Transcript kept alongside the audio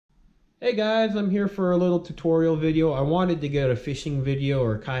Hey guys, I'm here for a little tutorial video. I wanted to get a fishing video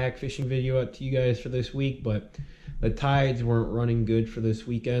or a kayak fishing video out to you guys for this week, but the tides weren't running good for this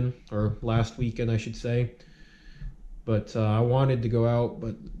weekend, or last weekend I should say. But I wanted to go out,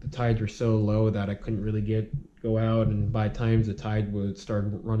 but the tides were so low that I couldn't really go out, and by times the tide would start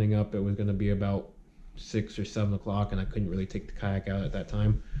running up, it was going to be about 6 or 7 o'clock, and I couldn't really take the kayak out at that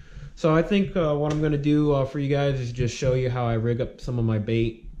time. So I think what I'm going to do for you guys is just show you how I rig up some of my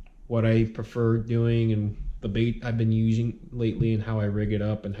bait, what I prefer doing, and the bait I've been using lately, and how I rig it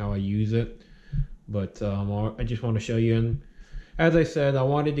up and how I use it. But I just want to show you. And as I said, I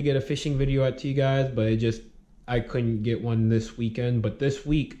wanted to get a fishing video out to you guys, but I couldn't get one this weekend. But this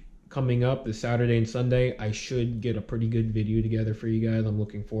week coming up, this Saturday and Sunday, I should get a pretty good video together for you guys. I'm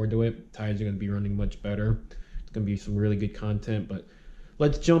looking forward to it. Tides are going to be running much better. It's going to be some really good content. But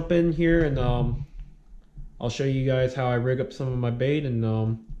let's jump in here, and I'll show you guys how I rig up some of my bait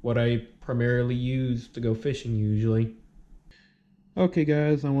and what I primarily use to go fishing usually. Okay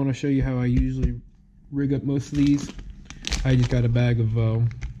guys, I want to show you how I usually rig up most of these. I just got a bag of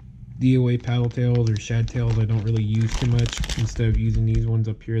DOA paddle tails or shad tails I don't really use too much, instead of using these ones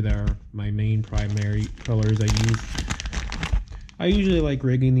up here that are my main primary colors I use. I usually like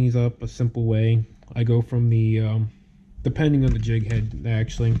rigging these up a simple way. I go from the, depending on the jig head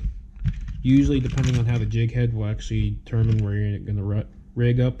actually. Usually depending on how the jig head will actually determine where you're going to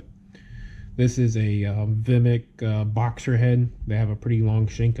rig up. This is a Vimic boxer head. They have a pretty long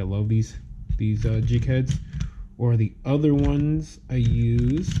shank. I love these jig heads. Or the other ones I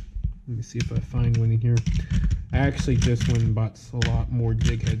use, let me see if I find one in here. I actually just went and bought a lot more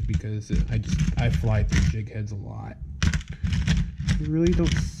jig heads because I fly through jig heads a lot. I really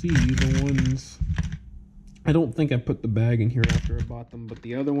don't see the ones. I don't think I put the bag in here after I bought them, but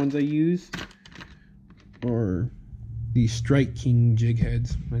the other ones I use are the Strike King jig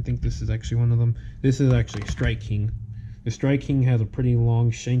heads. I think this is actually one of them. This is actually Strike King. The Strike King has a pretty long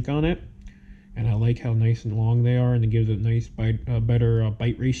shank on it, and I like how nice and long they are, and it gives it a nice better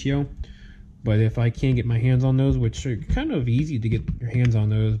bite ratio. But if I can't get my hands on those, which are kind of easy to get your hands on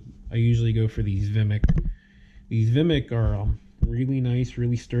those, I usually go for these Vimic. These Vimic are really nice,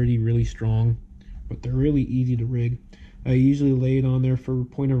 really sturdy, really strong, but they're really easy to rig. I usually lay it on there for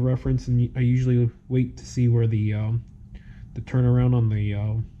point of reference, and I usually wait to see where the turnaround on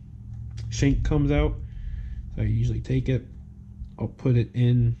the shank comes out. So I usually take it, I'll put it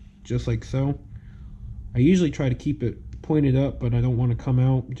in just like so. I usually try to keep it pointed up, but I don't want to come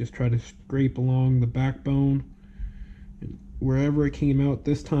out. Just try to scrape along the backbone, and wherever it came out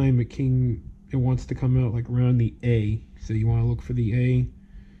this time, it wants to come out like around the A. So you want to look for the A,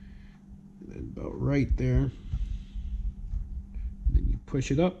 and about right there. Then you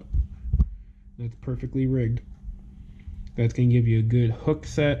push it up. That's perfectly rigged. That's going to give you a good hook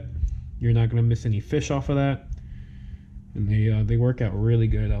set. You're not going to miss any fish off of that. And they work out really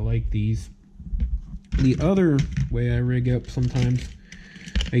good. I like these. The other way I rig up sometimes,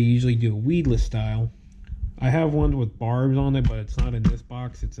 I usually do a weedless style. I have one with barbs on it, but it's not in this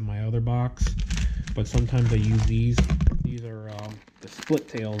box. It's in my other box. But sometimes I use these. These are the split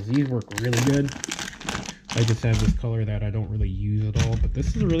tails. These work really good. I just have this color that I don't really use at all, but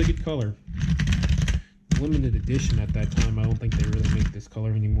this is a really good color. Limited edition at that time. I don't think they really make this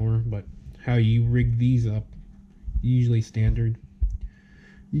color anymore. But how you rig these up, usually standard.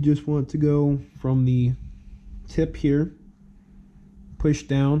 You just want to go from the tip here, push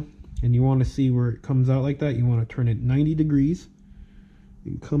down, and you want to see where it comes out like that. You want to turn it 90 degrees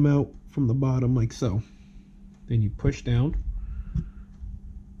and come out from the bottom like so. Then you push down,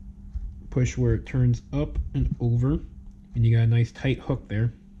 push where it turns up and over, and you got a nice tight hook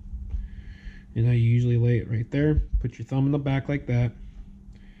there. And I usually lay it right there. Put your thumb in the back like that.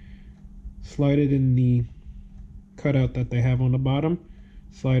 Slide it in the cutout that they have on the bottom.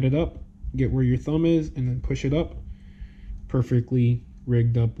 Slide it up. Get where your thumb is, and then push it up. Perfectly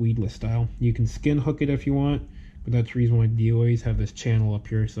rigged up weedless style. You can skin hook it if you want, but that's the reason why DOAs have this channel up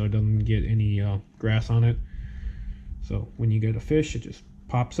here so it doesn't get any grass on it. So when you get a fish, it just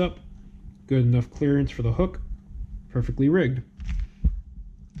pops up. Good enough clearance for the hook. Perfectly rigged.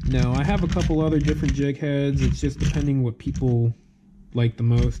 Now, I have a couple other different jig heads. It's just depending what people like the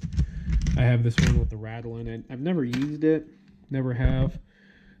most. I have this one with the rattle in it. I've never used it. Never have.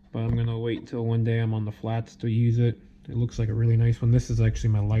 But I'm going to wait until one day I'm on the flats to use it. It looks like a really nice one. This is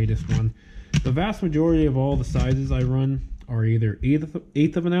actually my lightest one. The vast majority of all the sizes I run are either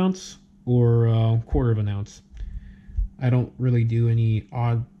eighth of an ounce or quarter of an ounce. I don't really do any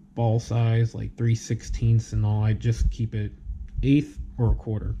odd ball size like 3/16 and all. I just keep it eighth or a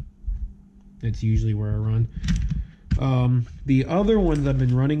quarter. It's usually where I run. The other ones I've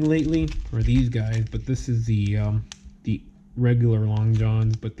been running lately are these guys, but this is the regular long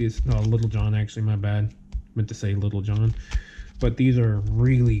johns, but this, no, little john, actually, my bad, meant to say little john. But these are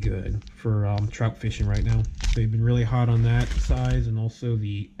really good for trout fishing right now. They've been really hot on that size, and also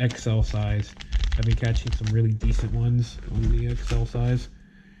the XL size. I've been catching some really decent ones on the XL size.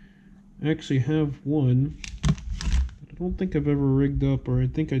 I actually have one I don't think I've ever rigged up, or I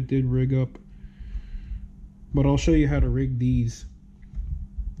think I did rig up, but I'll show you how to rig these.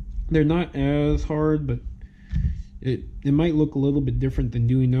 They're not as hard, but it might look a little bit different than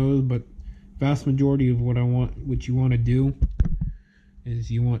doing those, but vast majority of what you want to do is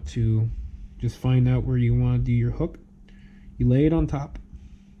you want to just find out where you want to do your hook. You lay it on top.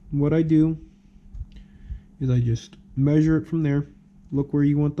 What I do is I just measure it from there. Look where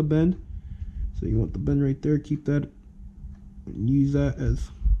you want the bend. So you want the bend right there. Keep that and use that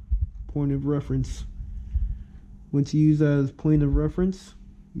as point of reference. Once you use that as point of reference,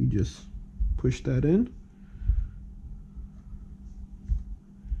 you just push that in,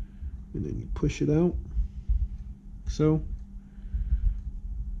 and then you push it out. So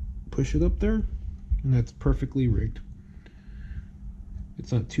push it up there, and that's perfectly rigged.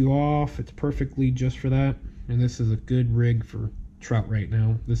 It's not too off, it's perfectly just for that. And this is a good rig for trout right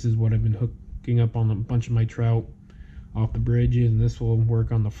now. This is what I've been hooking up on a bunch of my trout off the bridges, and this will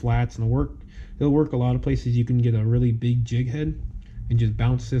work on the flats, and it'll work a lot of places. You can get a really big jig head and just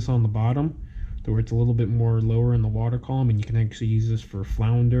bounce this on the bottom to where it's a little bit more lower in the water column, and you can actually use this for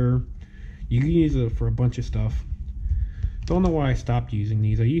flounder. You can use it for a bunch of stuff. Don't know why I stopped using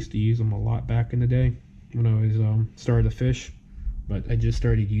these. I used to use them a lot back in the day when I was started to fish, but I just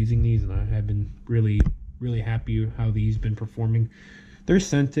started using these, and I have been really happy how these been performing. They're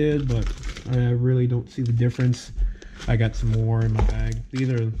scented, but I really don't see the difference. I got some more in my bag. These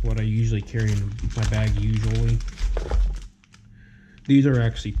are what I usually carry in my bag usually. These are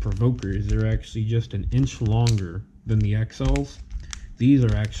actually provokers. They're actually just an inch longer than the XLs. These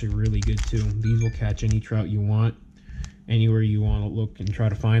are actually really good too. These will catch any trout you want, anywhere you want to look and try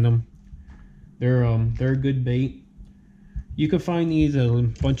to find them. They're a good bait. You can find these at a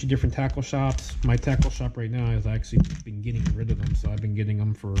bunch of different tackle shops. My tackle shop right now has actually been getting rid of them, so I've been getting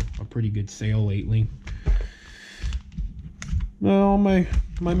them for a pretty good sale lately. Well, my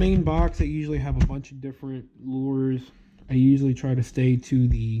main box, I usually have a bunch of different lures. I usually try to stay to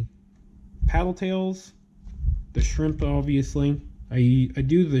the paddle tails, the shrimp, obviously. I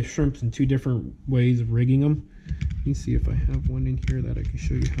do the shrimps in two different ways of rigging them. Let me see if I have one in here that I can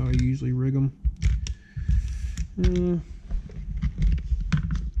show you how I usually rig them.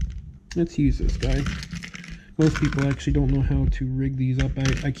 Let's use this guy. Most people actually don't know how to rig these up.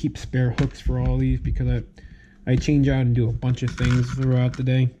 I keep spare hooks for all these because I change out and do a bunch of things throughout the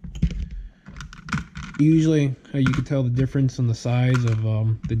day. Usually, you can tell the difference on the size of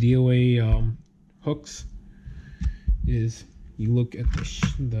the DOA hooks is you look at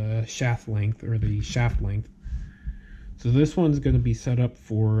the shaft length, or the shaft length. So this one's going to be set up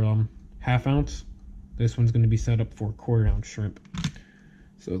for ½ ounce. This one's going to be set up for 1/4 ounce shrimp.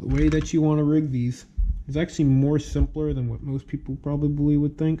 So the way that you want to rig these is actually more simpler than what most people probably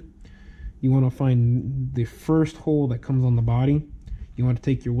would think. You want to find the first hole that comes on the body. You want to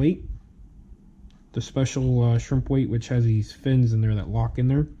take your weight, the special shrimp weight, which has these fins in there that lock in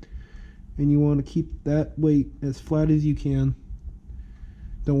there, and you want to keep that weight as flat as you can.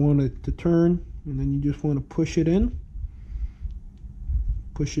 Don't want it to turn, and then you just want to push it in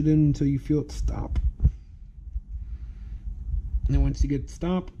until you feel it stop. And then once you get it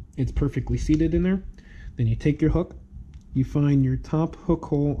stop, it's perfectly seated in there. Then you take your hook, you find your top hook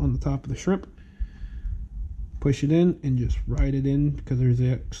hole on the top of the shrimp, push it in, and just ride it in, because there's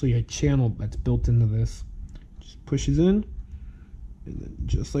actually a channel that's built into this. Just pushes in, and then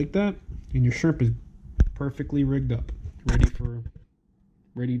just like that, and your shrimp is perfectly rigged up,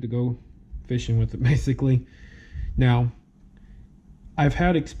 ready to go fishing with it, basically. Now, I've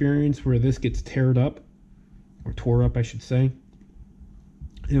had experience where this gets tore up, I should say.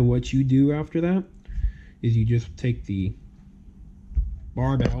 And what you do after that is you just take the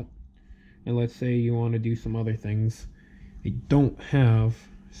barb out, and let's say you want to do some other things. I don't have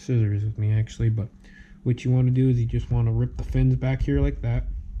scissors with me actually, but what you want to do is you just want to rip the fins back here like that.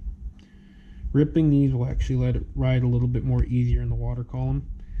 Ripping these will actually let it ride a little bit more easier in the water column.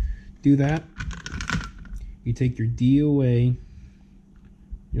 Do that. You take your DOA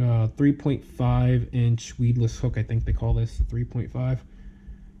 3.5 inch weedless hook, I think they call this the 3.5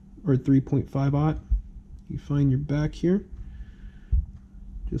 or 3.5/0. You find your back here,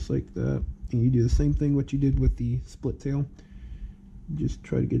 just like that, and you do the same thing what you did with the split tail. Just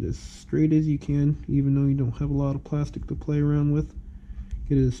try to get as straight as you can, even though you don't have a lot of plastic to play around with.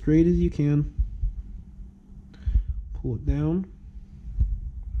 Get it as straight as you can. Pull it down.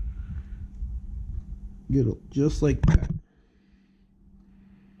 Get it just like that.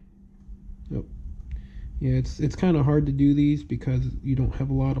 Yep. Yeah, it's kind of hard to do these because you don't have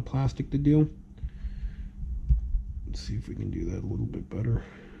a lot of plastic to do. Let's see if we can do that a little bit better.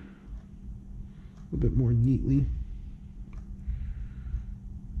 A little bit more neatly.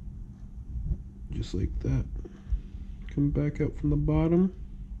 Just like that. Come back out from the bottom.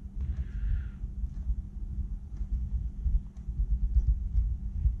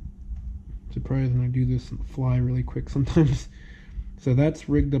 Surprising I do this on the fly really quick sometimes. So that's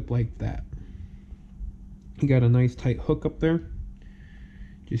rigged up like that. You got a nice tight hook up there.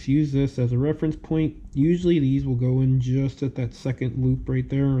 Just use this as a reference point. Usually these will go in just at that second loop right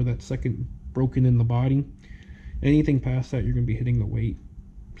there, or that second broken in the body. Anything past that, you're going to be hitting the weight.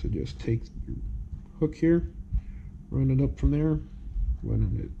 So just take your hook here, run it up from there,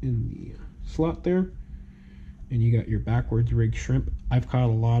 run it in the slot there, and you got your backwards rigged shrimp. I've caught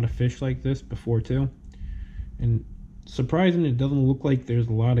a lot of fish like this before too, and surprising, it doesn't look like there's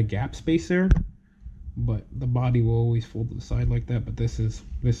a lot of gap space there, but the body will always fold to the side like that. But this is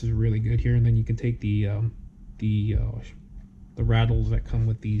really good here. And then you can take the rattles that come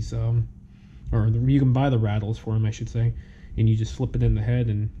with these, you can buy the rattles for them, I should say, and you just slip it in the head,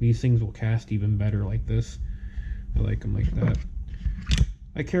 and these things will cast even better like this. I like them like that.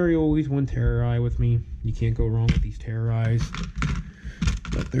 I carry always one terror eye with me. You can't go wrong with these terror eyes.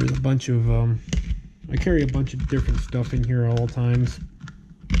 But there's a bunch of I carry a bunch of different stuff in here at all times.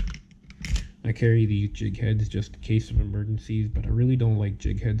 I carry these jig heads just in case of emergencies, but I really don't like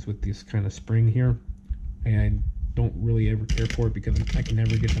jig heads with this kind of spring here. And I don't really ever care for it because I can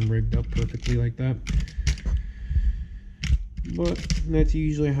never get them rigged up perfectly like that. But that's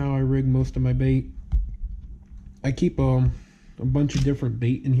usually how I rig most of my bait. I keep a bunch of different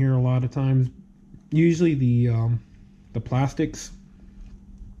bait in here a lot of times. Usually the plastics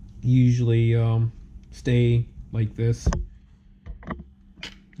usually stay like this.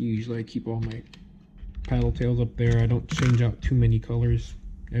 Usually I keep all my paddle tails up there. I don't change out too many colors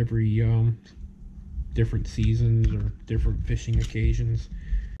every different seasons or different fishing occasions.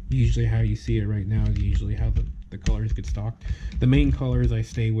 Usually how you see it right now is usually how the colors get stocked. The main colors I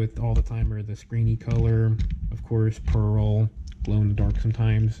stay with all the time are the screeny color, of course, pearl, glow in the dark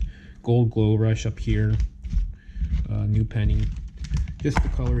sometimes, gold glow rush up here, new penny. Just the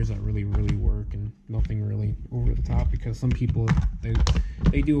colors that really work, and nothing really over the top, because some people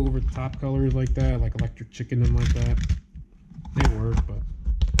they do over the top colors like that, like electric chicken and like that. They work, but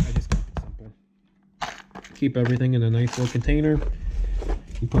I just keep it simple. Keep everything in a nice little container.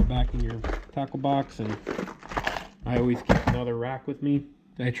 You put it back in your tackle box, and I always keep another rack with me.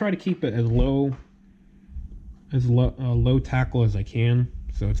 I try to keep it as low tackle as I can,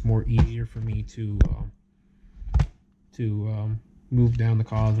 so it's more easier for me to move down the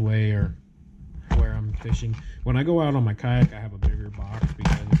causeway or where I'm fishing. When I go out on my kayak, I have a bigger box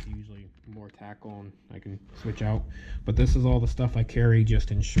because it's usually more tackle and I can switch out. But this is all the stuff I carry just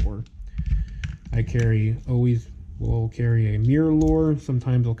inshore. I will carry a mirror lure.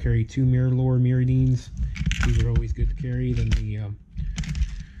 Sometimes I'll carry 2 mirror lure Miradines. These are always good to carry. Then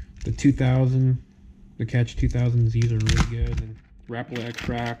the 2000, the Catch 2000s, these are really good. And Rapala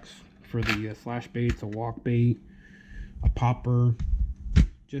extracts for the slash baits, a walk bait, a popper.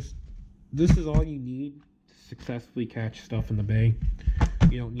 Just, this is all you need to successfully catch stuff in the bay.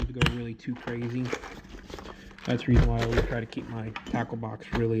 You don't need to go really too crazy. That's the reason why I always try to keep my tackle box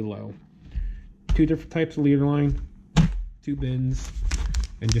really low. 2 different types of leader line, 2 bins,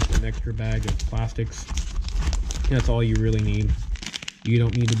 and just an extra bag of plastics. That's all you really need. You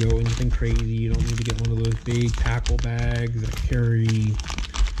don't need to go anything crazy. You don't need to get one of those big tackle bags that carry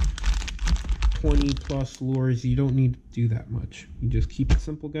 20 plus lures. You don't need to do that much. You just keep it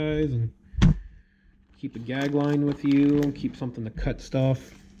simple, guys, and keep a gag line with you. Keep something to cut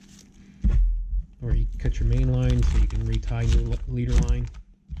stuff, or you can cut your main line so you can retie your leader line.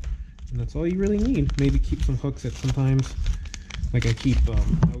 And that's all you really need. Maybe keep some hooks at sometimes. Like I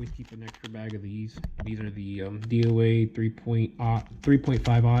always keep an extra bag of these. These are the DOA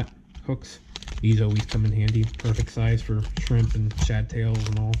 3.5 hooks. These always come in handy. Perfect size for shrimp and shad tails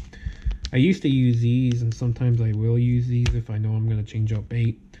and all. I used to use these, and sometimes I will use these if I know I'm going to change out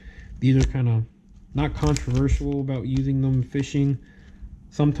bait. These are kind of not controversial about using them fishing.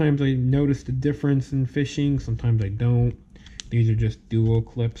 Sometimes I notice the difference in fishing, sometimes I don't. These are just duo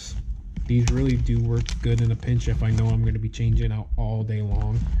clips. These really do work good in a pinch if I know I'm going to be changing out all day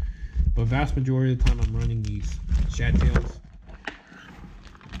long. But vast majority of the time I'm running these shad tails.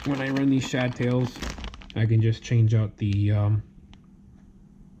 when I run these shad tails, I can just change out the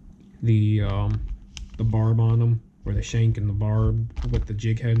barb on them, or the shank and the barb with the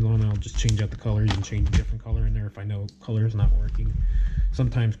jig heads on. I'll just change out the colors and change a different color in there if I know color is not working.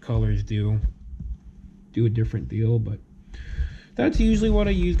 Sometimes colors do a different deal, but that's usually what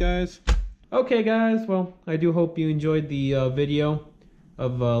I use, guys. Okay guys, well, I do hope you enjoyed the video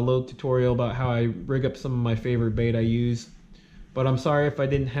of a little tutorial about how I rig up some of my favorite bait I use. But I'm sorry if I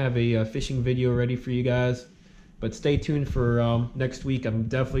didn't have a fishing video ready for you guys. But stay tuned for next week. I'm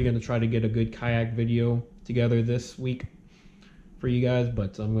definitely going to try to get a good kayak video together this week for you guys,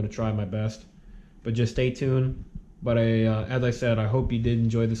 but I'm going to try my best. But just stay tuned. But as I said, I hope you did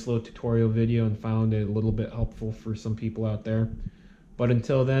enjoy this little tutorial video and found it a little bit helpful for some people out there. But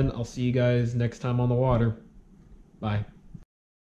until then, I'll see you guys next time on the water. Bye.